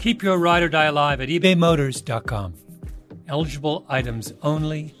cash. Keep your ride or die alive at ebaymotors.com. Eligible items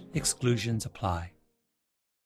only. Exclusions apply.